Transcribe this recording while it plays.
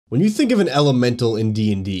When you think of an elemental in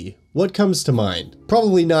D&D, what comes to mind?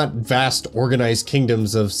 Probably not vast organized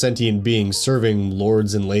kingdoms of sentient beings serving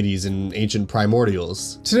lords and ladies in ancient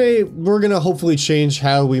primordials. Today, we're gonna hopefully change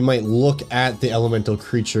how we might look at the elemental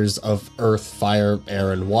creatures of earth, fire,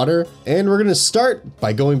 air, and water, and we're gonna start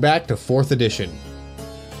by going back to 4th edition.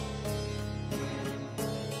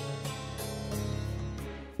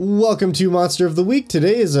 Welcome to Monster of the Week.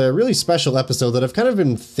 Today is a really special episode that I've kind of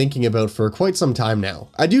been thinking about for quite some time now.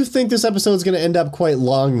 I do think this episode is going to end up quite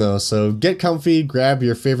long though, so get comfy, grab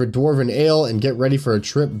your favorite dwarven ale, and get ready for a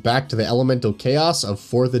trip back to the elemental chaos of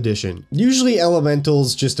 4th edition. Usually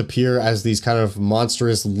elementals just appear as these kind of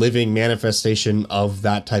monstrous living manifestation of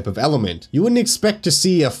that type of element. You wouldn't expect to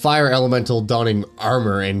see a fire elemental donning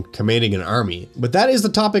armor and commanding an army. But that is the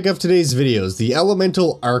topic of today's videos, the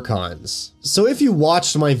Elemental Archons. So if you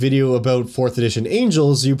watched my video about 4th edition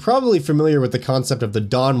angels, you're probably familiar with the concept of the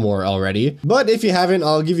Dawn War already, but if you haven't,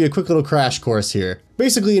 I'll give you a quick little crash course here.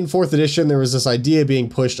 Basically in 4th edition, there was this idea being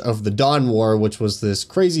pushed of the Dawn War, which was this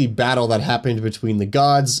crazy battle that happened between the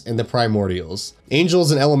gods and the primordials.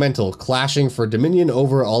 Angels and elemental clashing for dominion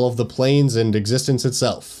over all of the planes and existence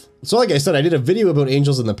itself. So like I said, I did a video about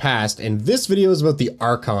angels in the past, and this video is about the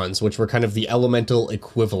Archons, which were kind of the elemental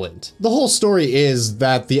equivalent. The whole story is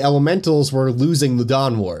that the elementals were losing the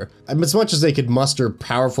Dawn War. As much as they could muster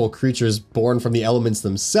powerful creatures born from the elements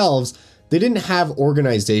themselves, they didn't have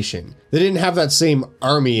organization. They didn't have that same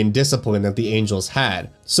army and discipline that the angels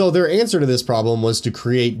had. So their answer to this problem was to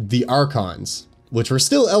create the Archons, which were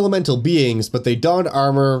still elemental beings, but they donned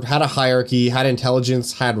armor, had a hierarchy, had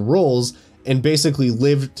intelligence, had roles, and basically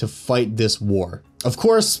lived to fight this war. Of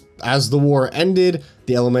course, as the war ended,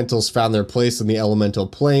 the elementals found their place in the elemental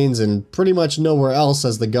planes and pretty much nowhere else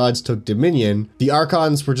as the gods took dominion. The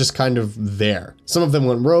Archons were just kind of there. Some of them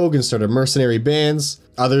went rogue and started mercenary bands.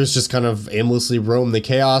 Others just kind of aimlessly roam the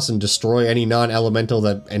chaos and destroy any non-elemental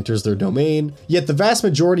that enters their domain. Yet the vast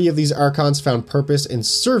majority of these Archons found purpose in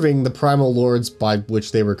serving the primal lords by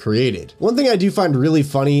which they were created. One thing I do find really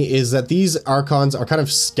funny is that these Archons are kind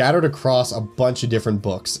of scattered across a bunch of different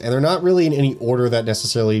books, and they're not really in any order that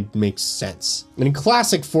necessarily makes sense. In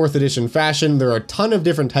classic 4th edition fashion, there are a ton of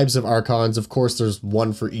different types of Archons. Of course, there's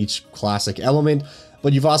one for each classic element,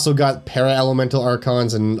 but you've also got para-elemental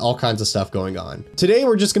Archons and all kinds of stuff going on. Today,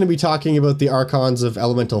 we're just going to be talking about the Archons of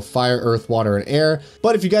elemental fire, earth, water, and air.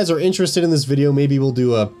 But if you guys are interested in this video, maybe we'll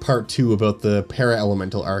do a part 2 about the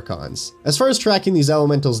para-elemental Archons. As far as tracking these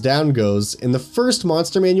elementals down goes, in the first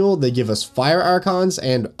monster manual, they give us fire Archons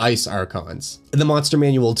and ice Archons. In the monster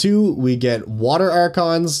manual 2, we get water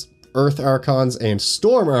Archons, earth Archons, and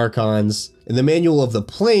storm Archons. In the manual of the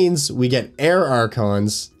planes, we get air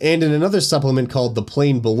Archons, and in another supplement called the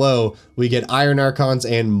plane below, we get iron Archons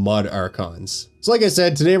and mud Archons. So like I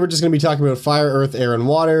said, today we're just going to be talking about fire, earth, air, and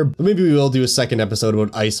water, but maybe we will do a second episode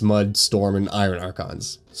about ice, mud, storm, and iron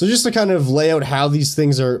Archons. So just to kind of lay out how these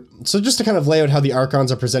things are, how the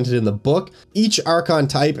Archons are presented in the book, each Archon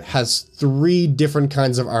type has 3 different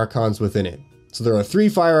kinds of Archons within it. So there are 3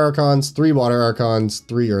 fire Archons, 3 water Archons,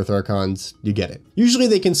 3 earth Archons, you get it. Usually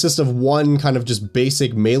they consist of one kind of just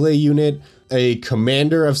basic melee unit, a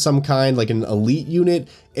commander of some kind, like an elite unit,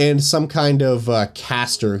 and some kind of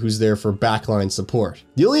caster who's there for backline support.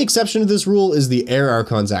 The only exception to this rule is the air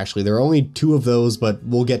Archons actually. There are only 2 of those, but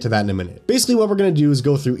we'll get to that in a minute. Basically what we're going to do is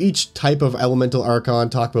go through each type of elemental Archon,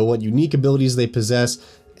 talk about what unique abilities they possess,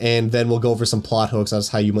 and then we'll go over some plot hooks as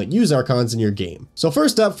how you might use Archons in your game. So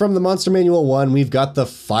first up, from the Monster Manual 1, we've got the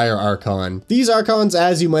Fire Archon. These Archons,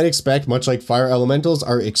 as you might expect, much like Fire Elementals,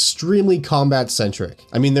 are extremely combat-centric.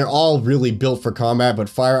 I mean, they're all really built for combat, but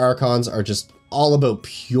Fire Archons are just all about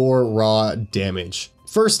pure raw damage.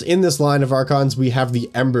 First, in this line of Archons, we have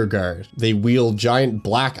the Ember Guard. They wield giant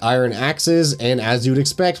black iron axes and, as you'd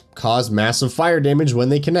expect, cause massive fire damage when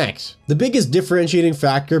they connect. The biggest differentiating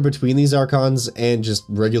factor between these Archons and just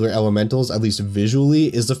regular elementals, at least visually,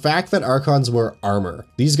 is the fact that Archons wear armor.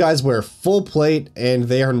 These guys wear full plate and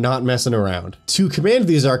they are not messing around. To command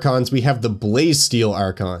these Archons, we have the Blaze Steel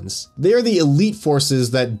Archons. They are the elite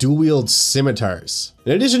forces that dual wield scimitars.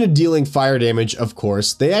 In addition to dealing fire damage, of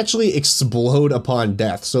course, they actually explode upon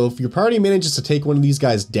death. So if your party manages to take one of these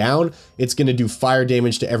guys down, it's going to do fire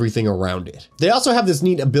damage to everything around it. They also have this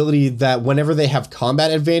neat ability that whenever they have combat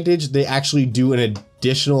advantage, they actually do an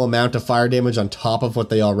additional amount of fire damage on top of what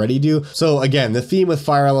they already do. So again, the theme with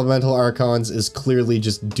fire elemental Archons is clearly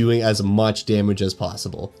just doing as much damage as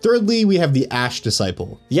possible. Thirdly, we have the Ash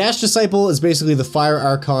Disciple. The Ash Disciple is basically the fire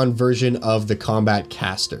Archon version of the combat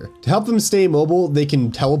caster. To help them stay mobile, they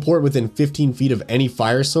can teleport within 15 feet of any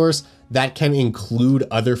fire source. That can include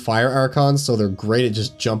other Fire Archons, so they're great at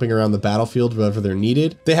just jumping around the battlefield wherever they're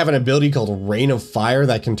needed. They have an ability called Rain of Fire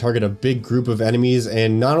that can target a big group of enemies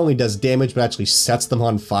and not only does damage, but actually sets them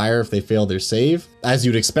on fire if they fail their save. As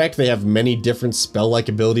you'd expect, they have many different spell-like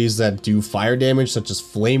abilities that do fire damage, such as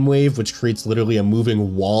Flame Wave, which creates literally a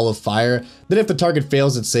moving wall of fire. Then if the target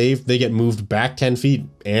fails its save, they get moved back 10 feet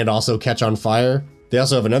and also catch on fire. They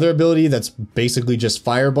also have another ability that's basically just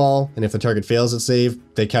Fireball, and if the target fails its save,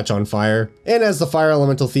 they catch on fire. And as the fire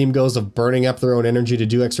elemental theme goes of burning up their own energy to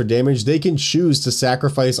do extra damage, they can choose to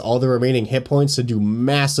sacrifice all the remaining hit points to do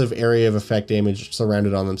massive area of effect damage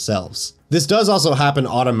surrounded on themselves. This does also happen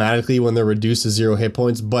automatically when they're reduced to 0 hit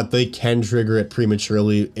points, but they can trigger it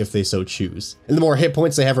prematurely if they so choose. And the more hit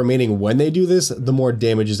points they have remaining when they do this, the more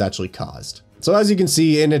damage is actually caused. So as you can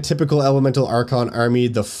see, in a typical Elemental Archon army,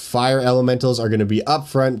 the fire elementals are going to be up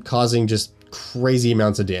front, causing just crazy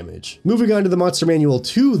amounts of damage. Moving on to the Monster Manual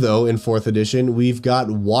 2 though, in 4th edition, we've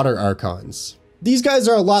got Water Archons. These guys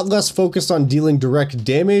are a lot less focused on dealing direct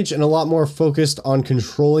damage and a lot more focused on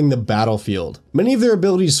controlling the battlefield. Many of their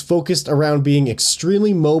abilities focused around being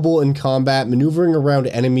extremely mobile in combat, maneuvering around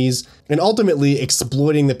enemies, and ultimately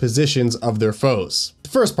exploiting the positions of their foes. The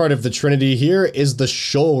first part of the trinity here is the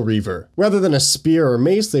Shoal Reaver. Rather than a spear or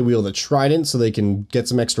mace, they wield a trident so they can get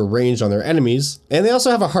some extra range on their enemies. And they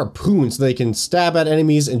also have a harpoon so they can stab at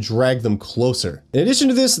enemies and drag them closer. In addition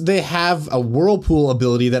to this, they have a whirlpool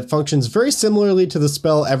ability that functions very similarly to the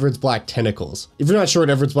spell Everard's Black Tentacles. If you're not sure what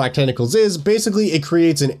Everard's Black Tentacles is, basically it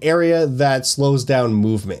creates an area that slows down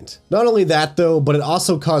movement. Not only that though, but it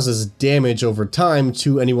also causes damage over time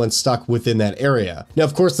to anyone stuck within that area. Now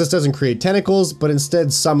of course this doesn't create tentacles, but instead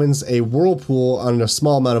summons a whirlpool on a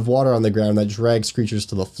small amount of water on the ground that drags creatures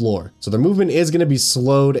to the floor. So their movement is going to be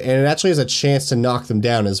slowed and it actually has a chance to knock them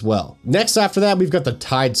down as well. Next after that, we've got the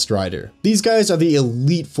Tide Strider. These guys are the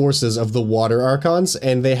elite forces of the Water Archons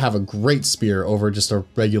and they have a great spear over just a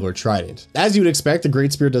regular trident. As you'd expect, the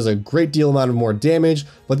Great Spear does a great deal amount of more damage,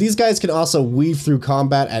 but these guys can also weave through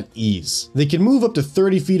combat at ease. They can move up to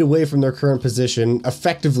 30 feet away from their current position,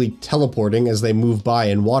 effectively teleporting as they move by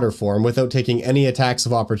in water form without taking any attacks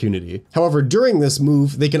of opportunity. However, during this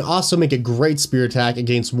move, they can also make a great spear attack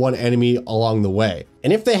against one enemy along the way.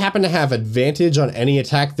 And if they happen to have advantage on any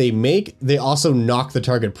attack they make, they also knock the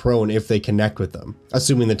target prone if they connect with them,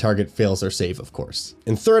 assuming the target fails their save, of course.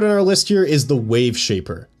 And third on our list here is the Wave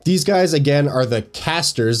Shaper. These guys, again, are the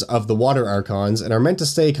casters of the Water Archons and are meant to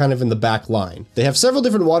stay kind of in the back line. They have several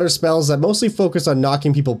different water spells that mostly focus on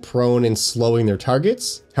knocking people prone and slowing their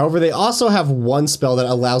targets. However, they also have one spell that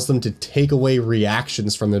allows them to take away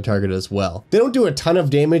reactions from their target as well. They don't do a ton of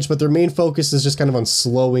damage, but their main focus is just kind of on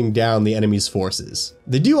slowing down the enemy's forces.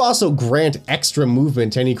 They do also grant extra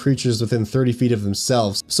movement to any creatures within 30 feet of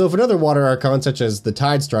themselves. So if another Water Archon, such as the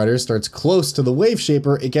Tide Strider, starts close to the Wave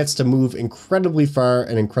Shaper, it gets to move incredibly far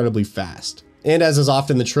and incredibly fast. And as is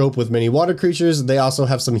often the trope with many water creatures, they also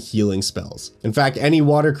have some healing spells. In fact, any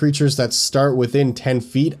water creatures that start within 10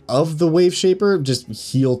 feet of the Wave Shaper just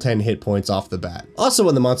heal 10 hit points off the bat. Also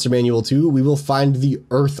in the Monster Manual 2, we will find the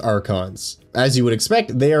Earth Archons. As you would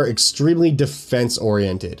expect, they are extremely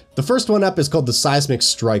defense-oriented. The first one up is called the Seismic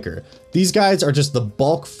Striker. These guys are just the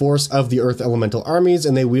bulk force of the Earth Elemental armies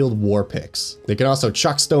and they wield war picks. They can also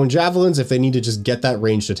chuck stone javelins if they need to just get that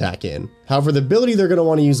ranged attack in. However, the ability they're going to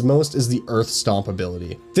want to use most is the Earth Stomp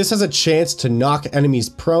ability. This has a chance to knock enemies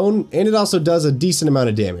prone and it also does a decent amount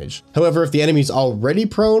of damage. However, if the enemy's already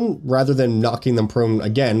prone, rather than knocking them prone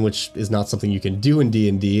again, which is not something you can do in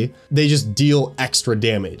D&D, they just deal extra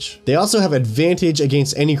damage. They also have advantage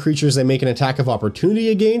against any creatures they make an attack of opportunity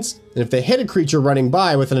against, and if they hit a creature running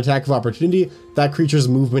by with an attack of opportunity, that creature's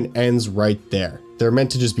movement ends right there. They're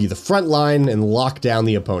meant to just be the front line and lock down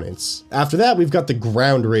the opponents. After that, we've got the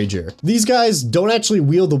Ground Rager. These guys don't actually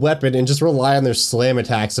wield the weapon and just rely on their slam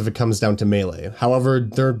attacks if it comes down to melee. However,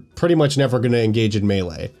 they're pretty much never going to engage in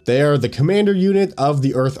melee. They are the commander unit of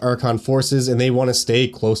the Earth Archon forces and they want to stay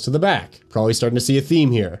close to the back. Probably starting to see a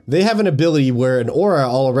theme here. They have an ability where an aura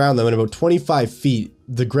all around them at about 25 feet,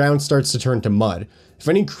 the ground starts to turn to mud. If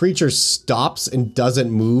any creature stops and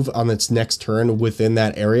doesn't move on its next turn within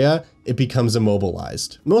that area, it becomes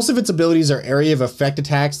immobilized. Most of its abilities are area of effect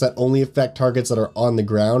attacks that only affect targets that are on the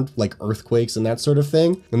ground, like earthquakes and that sort of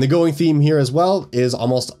thing. And the going theme here as well is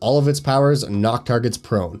almost all of its powers knock targets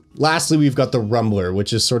prone. Lastly, we've got the Rumbler,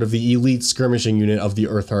 which is sort of the elite skirmishing unit of the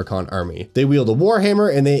Earth Archon army. They wield a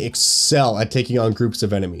warhammer and they excel at taking on groups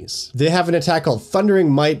of enemies. They have an attack called Thundering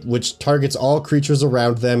Might, which targets all creatures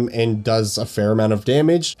around them and does a fair amount of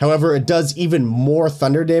damage. However, it does even more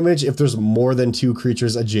thunder damage if there's more than 2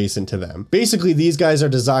 creatures adjacent to them. Basically, these guys are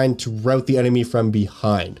designed to rout the enemy from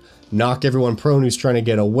behind. knock everyone prone who's trying to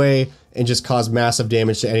get away, and just cause massive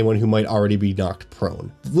damage to anyone who might already be knocked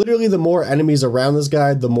prone. Literally, the more enemies around this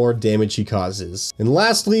guy, the more damage he causes. And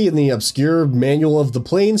lastly, in the obscure Manual of the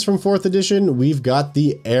Planes from 4th edition, we've got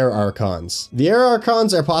the Air Archons. The Air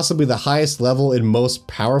Archons are possibly the highest level and most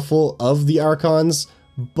powerful of the Archons,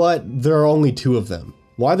 but there are only 2 of them.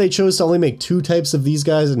 Why they chose to only make 2 types of these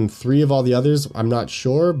guys and 3 of all the others, I'm not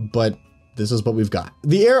sure, but this is what we've got.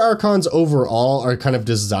 The Air Archons overall are kind of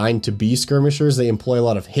designed to be skirmishers. They employ a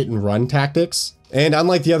lot of hit and run tactics. And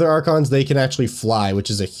unlike the other Archons, they can actually fly, which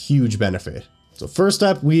is a huge benefit. So first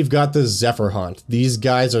up, we've got the Zephyrhaunt. These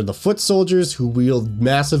guys are the foot soldiers who wield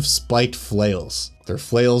massive spiked flails. Their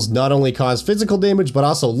flails not only cause physical damage, but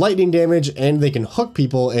also lightning damage, and they can hook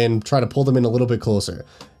people and try to pull them in a little bit closer.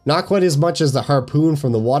 Not quite as much as the harpoon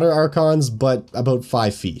from the water Archons, but about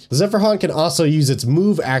 5 feet. The Zephyrhaunt can also use its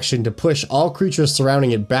move action to push all creatures surrounding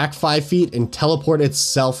it back 5 feet and teleport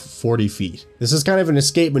itself 40 feet. This is kind of an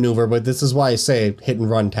escape maneuver, but this is why I say hit and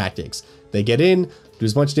run tactics. They get in, do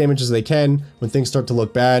as much damage as they can. When things start to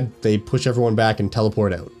look bad, they push everyone back and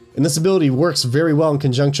teleport out. And this ability works very well in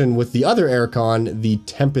conjunction with the other Archon, the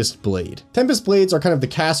Tempest Blade. Tempest Blades are kind of the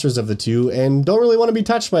casters of the two and don't really want to be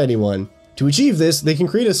touched by anyone. To achieve this, they can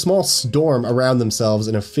create a small storm around themselves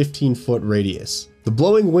in a 15-foot radius. The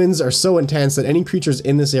blowing winds are so intense that any creatures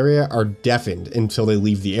in this area are deafened until they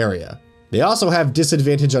leave the area. They also have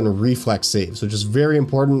disadvantage on reflex saves, which is very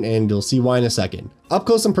important, and you'll see why in a second. Up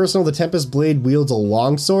close and personal, the Tempest Blade wields a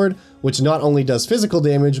longsword, which not only does physical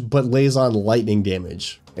damage, but lays on lightning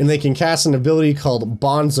damage. And they can cast an ability called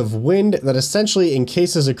Bonds of Wind that essentially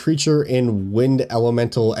encases a creature in wind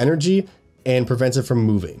elemental energy and prevents it from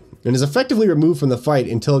moving, and is effectively removed from the fight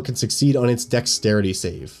until it can succeed on its dexterity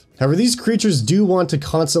save. However, these creatures do want to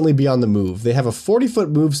constantly be on the move. They have a 40-foot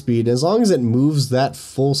move speed, and as long as it moves that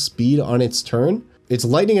full speed on its turn, its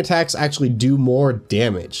lightning attacks actually do more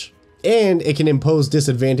damage. And it can impose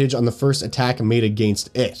disadvantage on the first attack made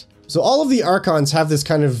against it. So all of the Archons have this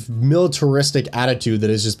kind of militaristic attitude that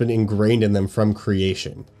has just been ingrained in them from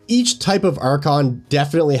creation. Each type of Archon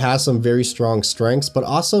definitely has some very strong strengths, but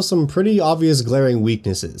also some pretty obvious glaring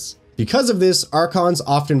weaknesses. Because of this, Archons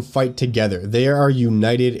often fight together. They are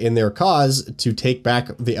united in their cause to take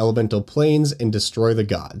back the elemental planes and destroy the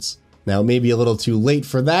gods. Now, it may be a little too late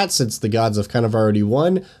for that since the gods have kind of already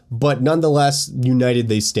won, but nonetheless, united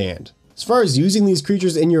they stand. As far as using these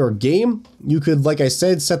creatures in your game, you could, like I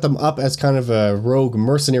said, set them up as kind of a rogue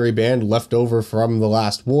mercenary band left over from the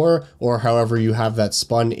last war, or however you have that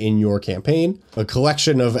spun in your campaign. A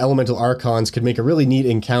collection of Elemental Archons could make a really neat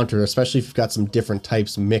encounter, especially if you've got some different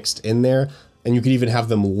types mixed in there, and you could even have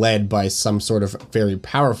them led by some sort of very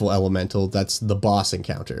powerful elemental that's the boss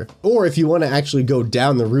encounter. Or if you want to actually go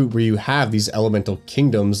down the route where you have these elemental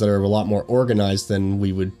kingdoms that are a lot more organized than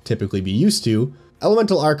we would typically be used to,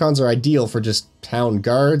 Elemental Archons are ideal for just town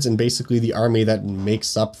guards and basically the army that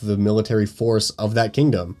makes up the military force of that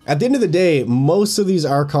kingdom. At the end of the day, most of these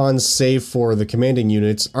Archons, save for the commanding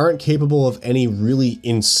units, aren't capable of any really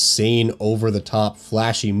insane, over-the-top,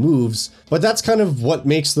 flashy moves, but that's kind of what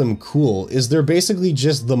makes them cool, is they're basically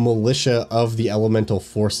just the militia of the elemental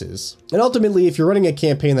forces. And ultimately, if you're running a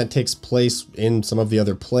campaign that takes place in some of the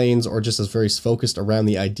other planes or just is very focused around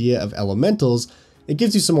the idea of elementals, it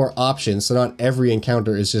gives you some more options, so not every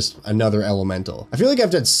encounter is just another elemental. I feel like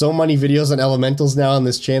I've done so many videos on elementals now on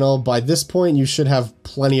this channel. By this point, you should have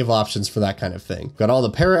plenty of options for that kind of thing. Got all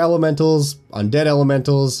the para-elementals, undead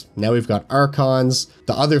elementals, now we've got Archons,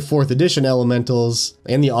 the other 4th edition elementals,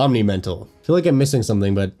 and the Omnimental. I feel like I'm missing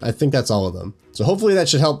something, but I think that's all of them. So hopefully that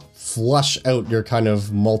should help flush out your kind of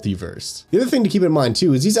multiverse. The other thing to keep in mind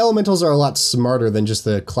too is these elementals are a lot smarter than just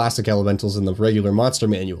the classic elementals in the regular monster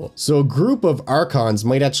manual. So a group of Archons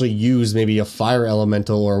might actually use maybe a fire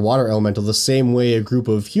elemental or water elemental the same way a group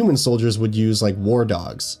of human soldiers would use like war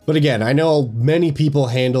dogs. But again, I know many people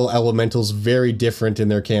handle elementals very different in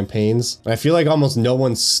their campaigns. I feel like almost no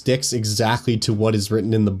one sticks exactly to what is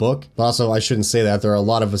written in the book. But also, I shouldn't say that. There are a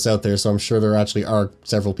lot of us out there, so I'm sure there actually are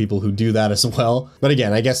several people who do that as well. But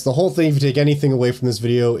again, I guess the whole thing, if you take anything away from this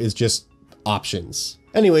video, is just options.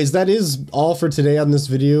 Anyways, that is all for today on this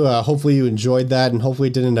video. Hopefully you enjoyed that, and hopefully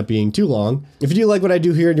it didn't end up being too long. If you do like what I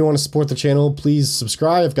do here and you want to support the channel, please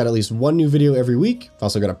subscribe. I've got at least one new video every week. I've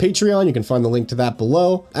also got a Patreon. You can find the link to that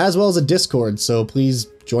below, as well as a Discord. So please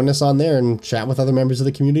join us on there and chat with other members of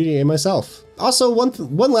the community and myself. Also,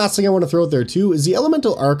 one last thing I want to throw out there too is the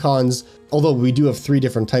Elemental Archons, although we do have 3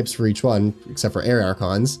 different types for each one, except for Air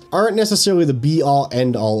Archons, aren't necessarily the be-all,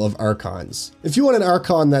 end-all of Archons. If you want an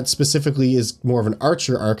Archon that specifically is more of an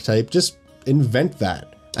archer archetype, just invent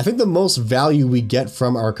that. I think the most value we get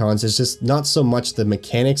from Archons is just not so much the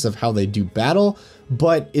mechanics of how they do battle,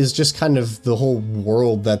 but is just kind of the whole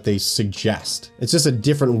world that they suggest. It's just a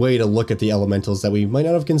different way to look at the elementals that we might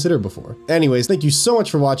not have considered before. Anyways, thank you so much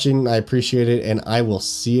for watching. I appreciate it, and I will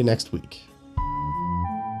see you next week.